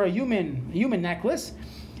used for a human necklace.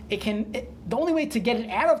 The only way to get it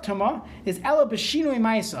out of tuma is ela b'shinui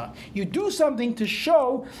ma'isa. You do something to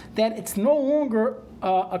show that it's no longer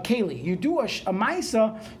a keli. You do a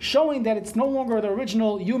ma'isa showing that it's no longer the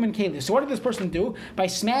original human keli. So what did this person do? By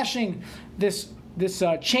smashing this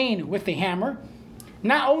chain with the hammer,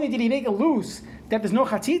 not only did he make it loose, that there's no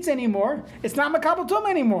chatzitz anymore, it's not makabel tumah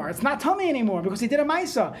anymore, it's not tummy anymore, because he did a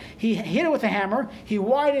maisa. He hit it with a hammer, he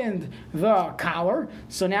widened the collar,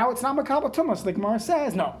 so now it's not makabel tumah. So the Gemara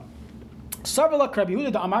says, no. Savala Rabbi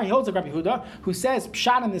Yehuda, the Amar, he holds like Rabbi Yehuda, who says,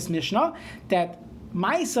 pshat in this Mishnah, that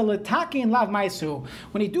Maisa l'takin lav maisu.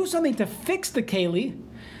 When you do something to fix the keli,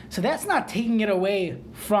 so that's not taking it away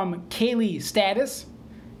from keli status.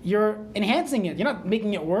 You're enhancing it. You're not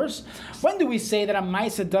making it worse. When do we say that a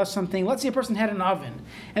maisa does something? Let's say a person had an oven,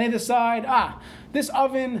 and they decide, this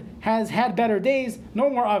oven has had better days, no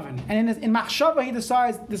more oven. And in machshava, he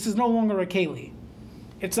decides this is no longer a keli.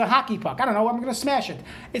 It's a hockey puck. I don't know, I'm going to smash it.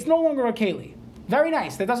 It's no longer a keli. Very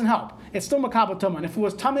nice. That doesn't help. It's still makabel tumah. And if it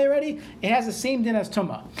was tameh already, it has the same din as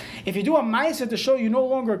tumah. If you do a ma'aseh to show you no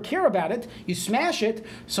longer care about it, you smash it.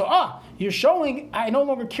 So you're showing I no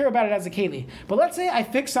longer care about it as a keli. But let's say I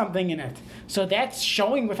fix something in it. So that's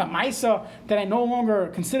showing with a ma'aseh that I no longer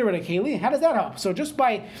consider it a keli. How does that help? So just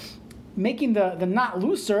by making the knot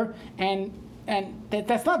looser, and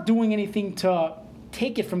that's not doing anything to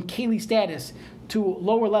take it from keli status to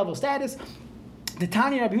lower level status. The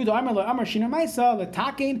Tanya Rabbi Yehuda Amar Shina Maisa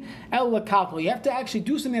L'Takein El L'Kalkal. You have to actually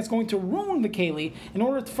do something that's going to ruin the keli in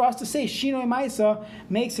order for us to say Shina Maisa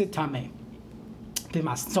makes it tameh.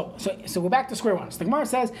 So we're back to square one. So the Gemara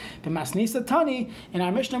says B'masnisa Tani. In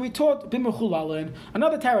our Mishnah we taught B'mechulalin.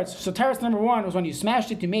 Another teretz. So teretz number one was when you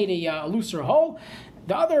smashed it, you made a looser hole.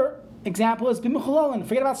 The other example is B'mechulalin.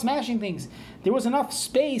 Forget about smashing things. There was enough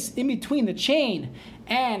space in between the chain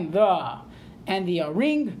and the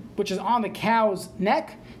ring, which is on the cow's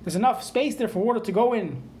neck. There's enough space there for water to go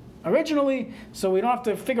in originally, so we don't have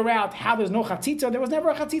to figure out how there's no chatzitza. There was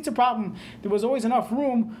never a chatzitza problem. There was always enough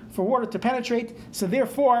room for water to penetrate, so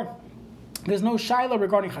therefore there's no shaila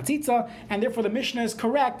regarding chatzitza, and therefore the Mishnah is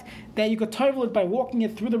correct that you could tovel it by walking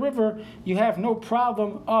it through the river. You have no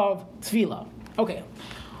problem of tefillah. Okay.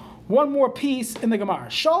 One more piece in the Gemara.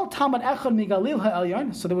 Shal Talmud Echad mi Galil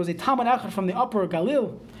ha'elyon. So there was a Talmud Echad from the upper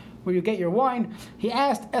Galil, where you get your wine. He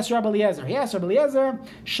asked Rabbi Eliezer.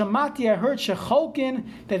 Shamati, I heard Shecholkin,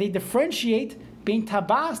 that they differentiate being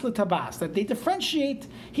tabas letabas, that they differentiate.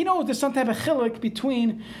 He knows there's some type of chilik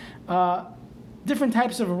between different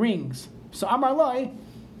types of rings. So Amar Loi,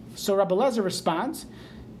 so Rabbi Eliezer responds,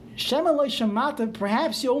 Shemaloi Shamata,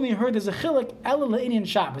 perhaps you only heard there's a chilik ela le'inyan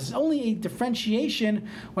Shabbos. It's only a differentiation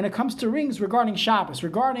when it comes to rings regarding Shabbos,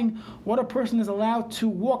 regarding what a person is allowed to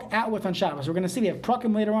walk out with on Shabbos. We're going to see we have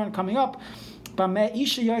prakim later on coming up. Bameh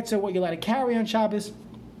isha yotze, what you're allowed to carry on Shabbos.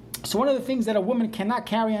 So one of the things that a woman cannot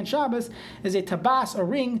carry on Shabbos is a tabas, a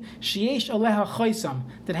ring, sheyesh aleha choisam,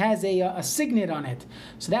 that has a signet on it.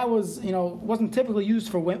 So that was, wasn't typically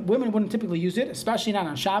used for women. Women wouldn't typically use it, especially not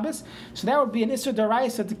on Shabbos. So that would be an isser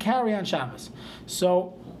daraisa to carry on Shabbos.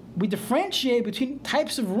 So we differentiate between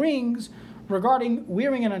types of rings regarding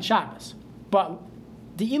wearing it on Shabbos. But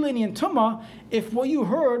the ilini and tumah, if what you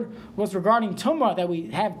heard was regarding tumah, that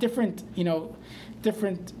we have different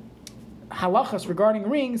halachas regarding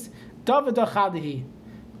rings, David Achadahi.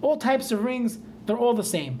 All types of rings, they're all the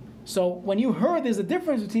same. So when you heard there's a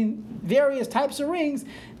difference between various types of rings,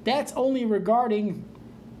 that's only regarding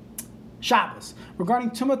Shabbos.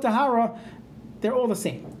 Regarding Tumah Tahara, they're all the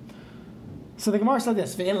same. So the Gemara said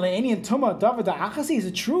this: "Ve'eleini tumah David achasi." Is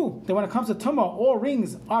it true that when it comes to tumah, all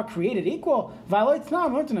rings are created equal? Va'aloy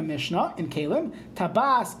tnam, we learned in a Mishnah in Kalim,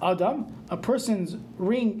 tabas adam, a person's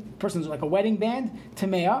like a wedding band,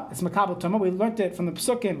 tamea, it's makabel tumah. We learned it from the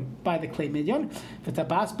Psukim by the Klei Midyon.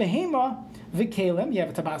 V'tabas behema v'kalim. You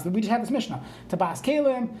have a tabas. We just had this Mishnah. Tabas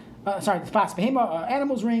kalim. Tabas behema,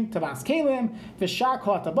 animals ring. Tabas kalim. V'shar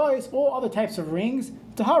kol tabois. All other types of rings.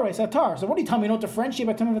 Tahara is atar. So what do you tell me? You don't differentiate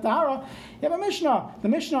by tumah v'tahara. You have a Mishnah. The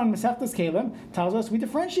Mishnah on Masechtas Kalim tells us we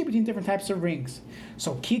differentiate between different types of rings.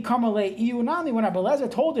 So ki kamalei iyunani. When Rabbi Eliezer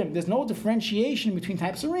told him there's no differentiation between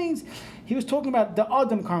types of rings, he was talking about the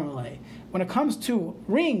adam kamalei. When it comes to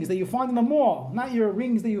rings that you find in the mall, not your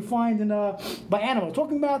rings that you find by animals.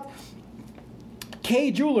 Talking about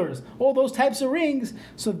K jewelers, all those types of rings.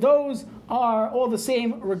 So those are all the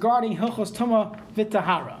same regarding hilchos tumah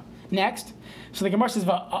v'tahara. Next, so the Gemara says,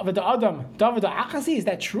 "V'da adam David achasi." Is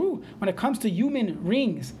that true? When it comes to human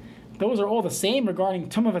rings, those are all the same regarding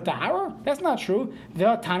tumah v'tahara? That's not true.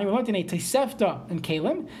 V'tani, we learned in a Tosefta in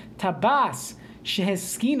Kalim, tabas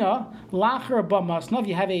sheheskina lacher b'masnav.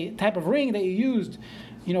 You have a type of ring that you used,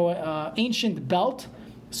 ancient belt.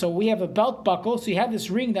 So we have a belt buckle. So you have this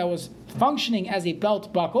ring that was functioning as a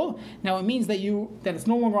belt buckle. Now it means that it's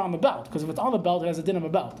no longer on the belt, because if it's on the belt, it has a din of a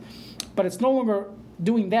belt. But it's no longer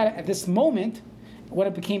doing that at this moment when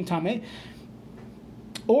it became tameh.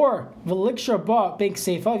 Or v'likshar ba beik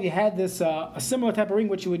seifa, if you had this a similar type of ring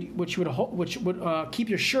which would keep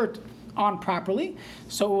your shirt on properly,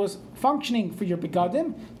 so it was functioning for your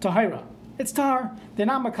begadim tahira. It's tahar. They're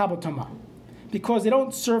not makabel tamah because they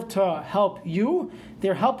don't serve to help you.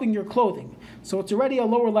 They're helping your clothing. So it's already a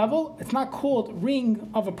lower level. It's not called ring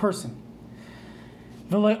of a person.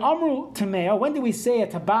 V'lo amru tamea. When do we say a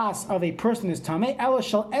tabas of a person is tamei? Ela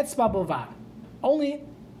shel etzba bilvad. Only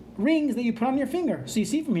rings that you put on your finger. So you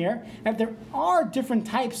see from here that there are different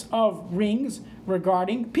types of rings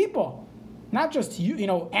regarding people. Not just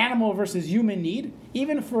animal versus human need.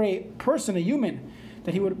 Even for a person, a human,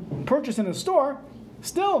 that he would purchase in a store,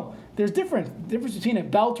 still there's difference between a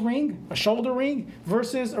belt ring, a shoulder ring,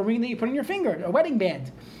 versus a ring that you put on your finger, a wedding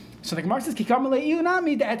band. So the Gemara says, Ki karmalei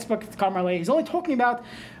iunami the etzba karmalei. He's only talking about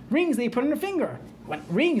rings that you put on your finger. When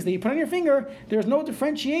rings that you put on your finger, there's no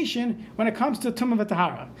differentiation when it comes to tumah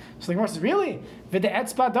v'tahara. So the Gemara says, really? V'de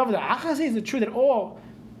etzba davda achas, is it true that all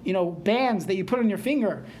bands that you put on your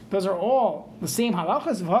finger, those are all the same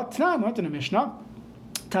halachas? V'hatnan, not in the Mishnah.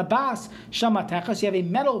 Tabas shamatachas, you have a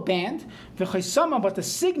metal band, v'chaysama, but the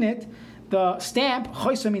signet, the stamp,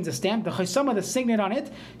 chaysa means a stamp, the chaysama, the signet on it,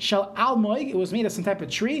 shall almoig, it was made of some type of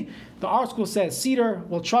tree. The art school says cedar,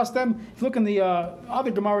 we'll trust them. If you look in the other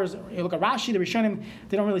Gemaras, you look at Rashi, the Rishonim,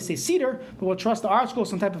 they don't really say cedar, but we'll trust the art school,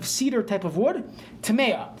 some type of cedar type of wood.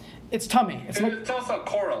 Tamea, it's tummy. It's also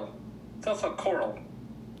coral. It's also coral.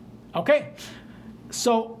 Okay,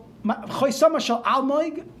 so chaysama shall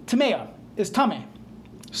almoig, tamea, is tummy.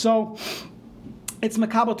 So it's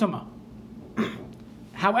makabel tumah.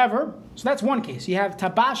 However, so that's one case. You have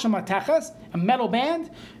tabasha matachas, a metal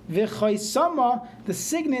band, v'chaysama, the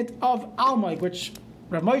signet of almoig, which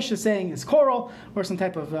Rav Moshe is saying is coral or some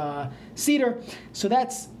type of cedar. So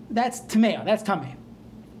that's tamea, that's tameh.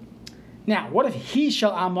 Now, what if he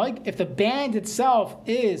shall almoig? If the band itself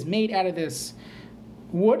is made out of this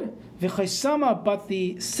wood, v'chaysama, but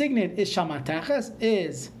the signet is shamatachas,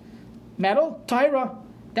 is metal, taira.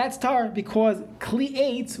 That's tar, because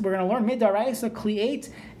kli'ate, we're going to learn midaraisa, kli'ate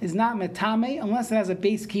is not metame unless it has a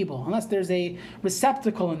base kibble, unless there's a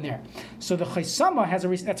receptacle in there. So the chaysama has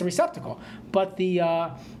that's a receptacle, but the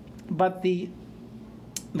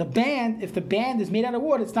band, if the band is made out of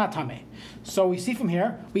wood, it's not tameh. So we see from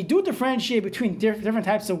here, we do differentiate between different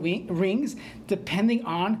types of rings depending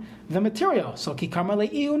on the material. So ki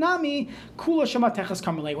karmalei iunami kula shamatechas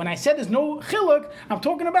karmalei. When I said there's no chiluk, I'm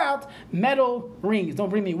talking about metal rings. Don't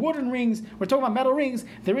bring me wooden rings. We're talking about metal rings.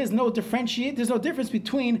 There's no difference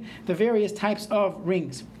between the various types of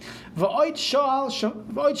rings. V'oid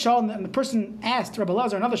shal, and the person asked Rabbi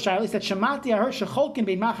Lazar another shayla. He said, "Shamati, I heard shecholkin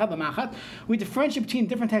bein machat l'machat." We differentiate between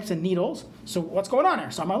different types of needles. So what's going on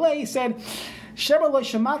here? So Amalei said, "Sheba lo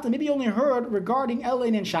shamata." Maybe you only heard regarding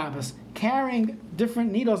Elin and Shabbos, carrying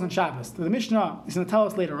different needles on Shabbos. The Mishnah is going to tell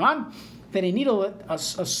us later on that a needle, a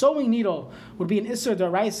sewing needle, would be an Isser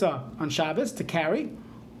D'Oraisa on Shabbos to carry,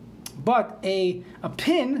 but a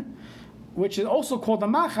pin, which is also called a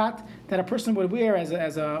machat, that a person would wear as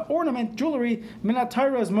a ornament, jewelry, minat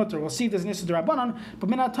Torah is mutter. We'll see if there's an issue d'Rabbanan, but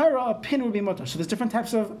minat Torah, a pin would be mutter. So there's different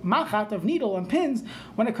types of machat, of needle and pins,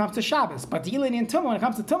 when it comes to Shabbos. But the ilin and tumah, when it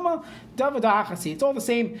comes to tumah, david ha'achasi, it's all the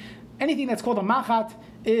same. Anything that's called a machat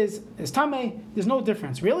is tameh. There's no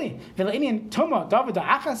difference, really. V'le'inian tumah, david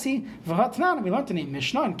ha'achasi, v'hatnan. We learned the name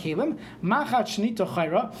Mishnah and Kalim, machat shnito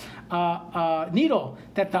chayra, needle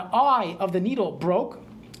that the eye of the needle broke.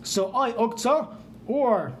 So eye uktzah,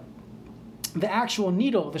 or the actual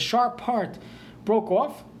needle, the sharp part, broke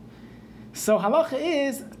off. So halacha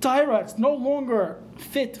is tahira. It's no longer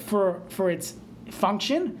fit for its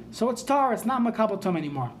function. So it's tar. It's not makabel tum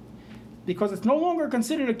anymore, because it's no longer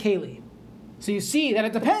considered a keli. So you see that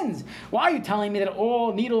it depends. Why are you telling me that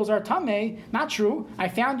all needles are tameh? Not true. I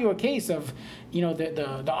found you a case of,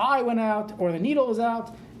 the eye went out or the needle is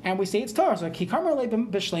out, and we say it's tar. So I'm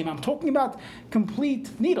talking about complete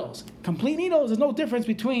needles. Complete needles, there's no difference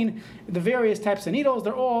between the various types of needles.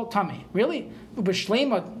 They're all tameh. Really?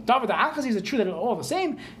 B'shleima, David ha'achasi, is it true that they're all the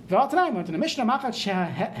same? V'altanai, went to the Mishnah, machat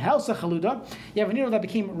shehelsa chaluda. You have a needle that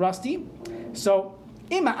became rusty. So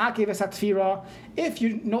if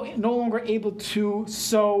you're no longer able to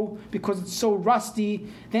sew because it's so rusty,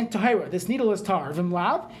 then tahira, this needle is tar.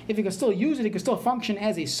 V'mlav, if you can still use it, it can still function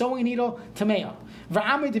as a sewing needle, tamea.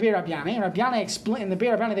 V'amri deber Rabbi explain in the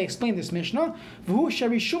Be'er Rabbi they explain this Mishnah. V'hu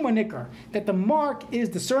sharishuma nikar, that the mark is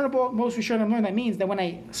discernible. Most Rishonim learn that means that when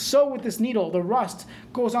I sew with this needle, the rust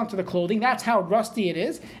goes onto the clothing. That's how rusty it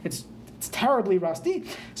is. It's terribly rusty,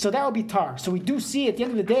 so that would be tar. So we do see at the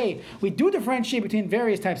end of the day, we do differentiate between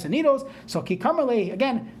various types of needles. So kikarmalei,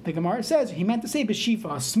 again, the Gemara says he meant to say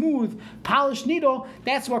beshifa, a smooth, polished needle.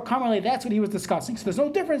 That's what karmalei, that's what he was discussing. So there's no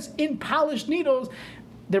difference in polished needles.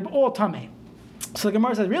 They're all tameh. So the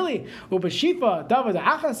Gemara says, really, Ubashifa, David,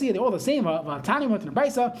 Achasi, they're all the same. V'atani and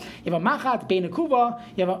Brisa. You have a machat, bein a kuva.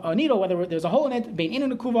 You have a needle, whether there's a hole in it, bein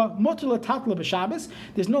in a kuva. Motula tatla b'Shabbos.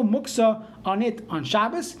 There's no muksa on it on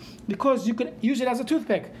Shabbos because you could use it as a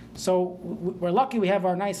toothpick. So we're lucky we have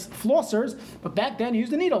our nice flossers, but back then you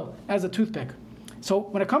used the needle as a toothpick. So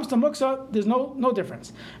when it comes to muksa, there's no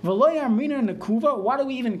difference. V'lo yamrina in the kuva. Why do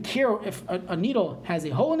we even care if a needle has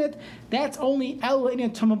a hole in it? That's only el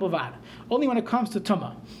in tumah bavad. Only when it comes to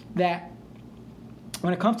tumah. That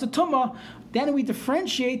when it comes to tumah, then we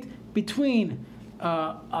differentiate between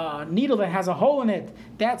a needle that has a hole in it.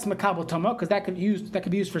 That's makabel tumah because that could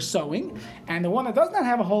be used for sewing, and the one that does not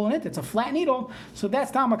have a hole in it, it's a flat needle. So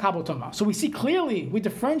that's not makabel tumah. So we see clearly we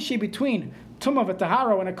differentiate between tumah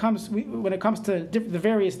v'tahara when it comes to the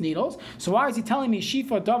various needles. So why is he telling me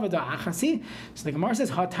shifa davida achasi? So the Gemara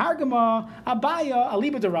says hatargama abaya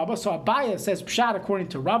aliba de Rava. So Abaya says pshat according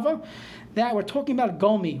to Rava that we're talking about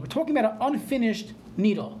gomi. We're talking about an unfinished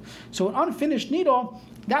needle. So an unfinished needle,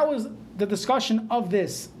 that was the discussion of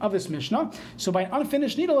this Mishnah. So by an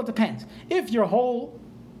unfinished needle, it depends. If your whole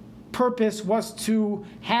purpose was to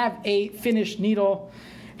have a finished needle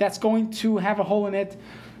that's going to have a hole in it,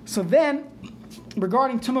 so then,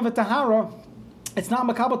 regarding Tumah v'Tahara, it's not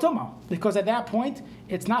Makabel Tumah, because at that point,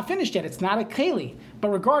 it's not finished yet. It's not a Keli. But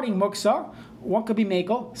regarding Muksa, one could be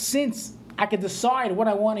Mekel, since I could decide what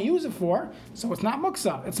I want to use it for, so it's not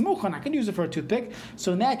Muksa, it's Mukhan. I can use it for a toothpick.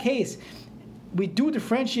 So in that case, we do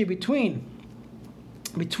differentiate between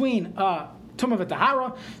Tumah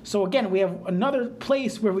v'Tahara. So again, we have another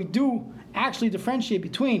place where we do actually differentiate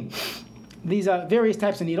between these various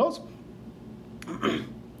types of needles.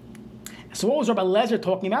 So what was Rabbi Lezer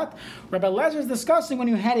talking about? Rabbi Lezer is discussing when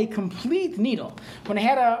you had a complete needle, when you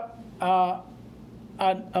had a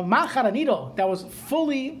machara needle that was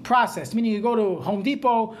fully processed, meaning you go to Home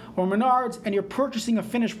Depot or Menards and you're purchasing a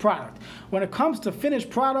finished product. When it comes to finished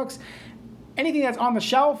products, anything that's on the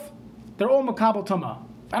shelf, they're all makabel tumah.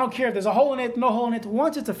 I don't care if there's a hole in it, no hole in it.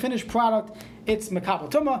 Once it's a finished product, it's makabel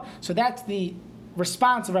tumah. So that's the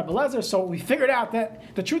response of Rabbi Lezer. So we figured out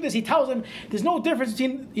that the truth is, he tells him there's no difference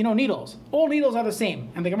between needles. All needles are the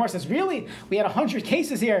same. And the Gemara says, really? We had 100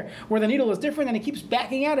 cases here where the needle is different, and he keeps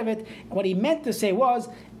backing out of it. And what he meant to say was,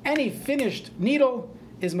 any finished needle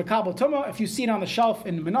is makabel tumah. If you see it on the shelf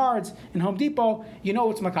in Menards, in Home Depot, you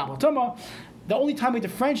know it's makabel tumah. The only time we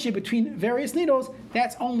differentiate between various needles,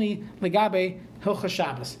 that's only legabe hilchas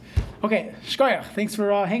Shabbos. Okay, shkoyach. Thanks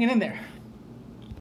for hanging in there.